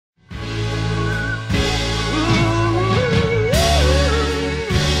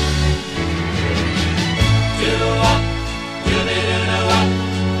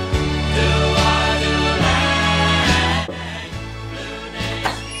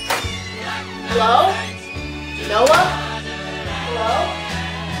Hello? Noah? Hello?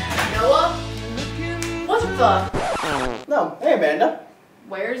 Noah? What the? No. Hey, Amanda.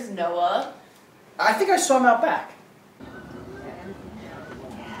 Where's Noah? I think I saw him out back.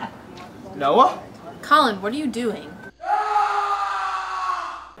 Noah? Colin, what are you doing?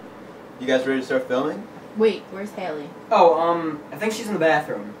 You guys ready to start filming? Wait, where's Haley? Oh, I think she's in the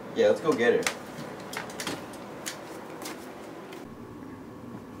bathroom. Yeah, let's go get her.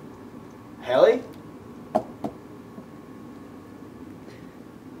 Haley?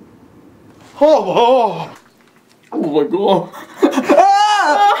 Oh my god.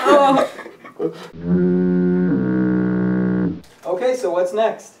 Okay, so what's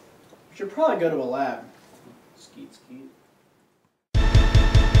next? We should probably go to a lab. Skeet, skeet.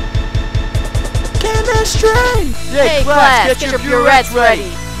 Chemistry! Hey class, get your purettes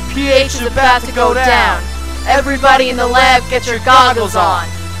ready. pH is about to go down. Everybody in the lab, get your goggles on.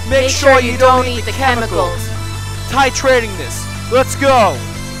 Make sure you don't eat the chemicals. Titrating this. Let's go!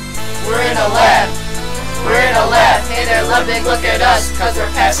 We're in a lab. We're in a lab. Hey there, Lubbock, look at us, cause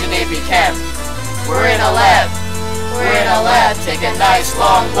we're passing AP Chem. We're in a lab. We're in a lab. Take a nice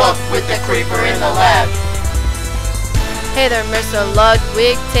long look with the creeper in the lab. Hey there, Mr.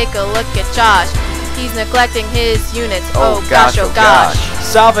 Ludwig, take a look at Josh. He's neglecting his units. Oh gosh, oh gosh.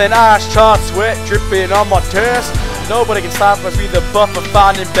 Solving ice chart sweat dripping on my test. Nobody can stop us, we the buff of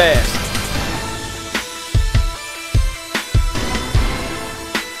finding best.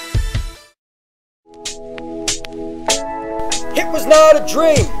 It was not a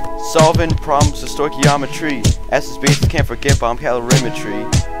dream! Solving problems with stoichiometry. Acid bases can't forget bomb calorimetry.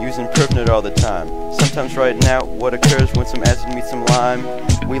 Using Pervnet all the time. Sometimes writing out what occurs when some acid meets some lime.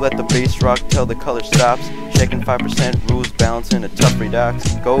 We let the base rock till the color stops. Checking 5% rules, balancing a tough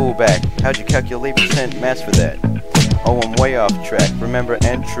redox. Go back, how'd you calculate percent mass for that? Oh, I'm way off track. Remember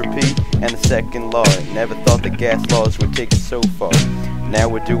entropy and the second law. Never thought the gas laws would take it so far. Now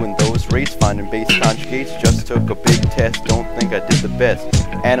we're doing those rates, finding base conjugates. Just took a big test, don't think I did the best.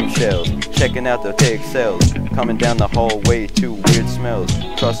 Atom shells, checking out the TX cells. Coming down the hallway, two weird smells.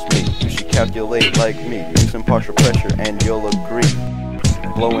 Trust me, you should calculate like me. Using partial pressure and you'll agree.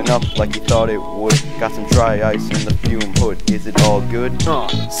 Blowing up like you thought it would. Got some dry ice in the fume hood. Is it all good?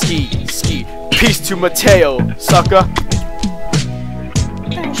 Ski, ski. Peace to Mateo, sucker.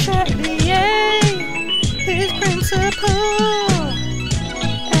 His principle.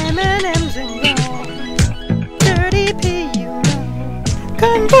 M&M's and y'all. Dirty P, you know.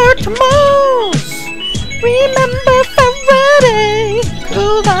 Convert to moles. Remember Faraday.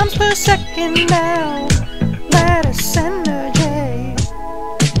 Coulombs per second now. Lattice energy.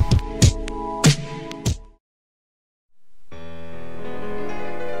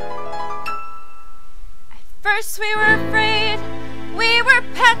 First we were afraid, we were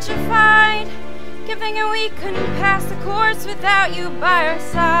petrified, giving it we couldn't pass the course without you by our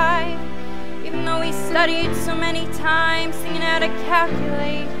side. Even though we studied so many times, singing how to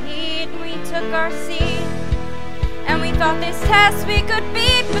calculate heat, we took our seat. And we thought this test we could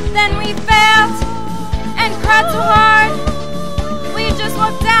beat, but then we failed and cried so hard. We just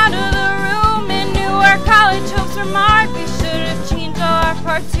walked out of the room and knew our college hopes were marred. We should have changed all our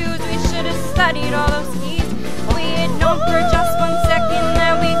part twos, we should have studied all those keys. We had known for just 1 second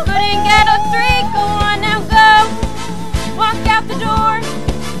that we couldn't get a 3. Go on now, go. Walk out the door.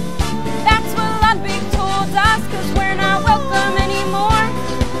 That's what Ludwig told us, cause we're not welcome anymore.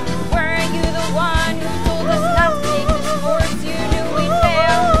 Weren't you the one who told us not to take this course? You knew we'd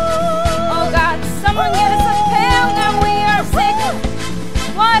fail. Oh God, someone get us a pill. Now we are sick.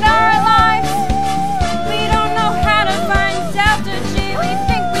 What are our lives? We don't know how to find Delta G. We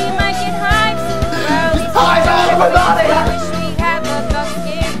think we might get hives. I wish we had the best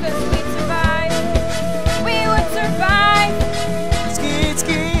game, cause we'd survive. We would survive. Ski,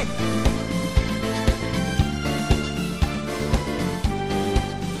 ski.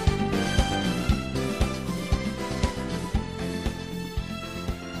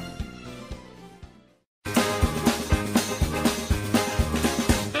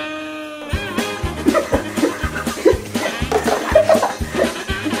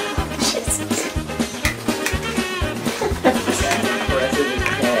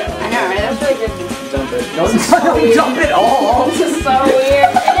 Don't jump it all! This is so weird.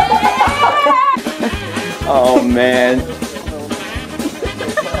 Oh man.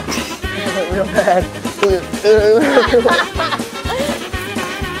 Real bad.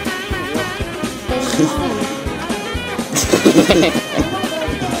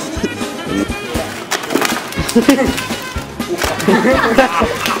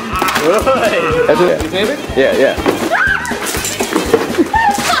 That's it. You David? Yeah, yeah.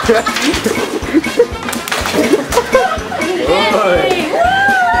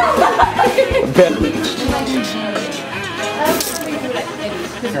 Yeah.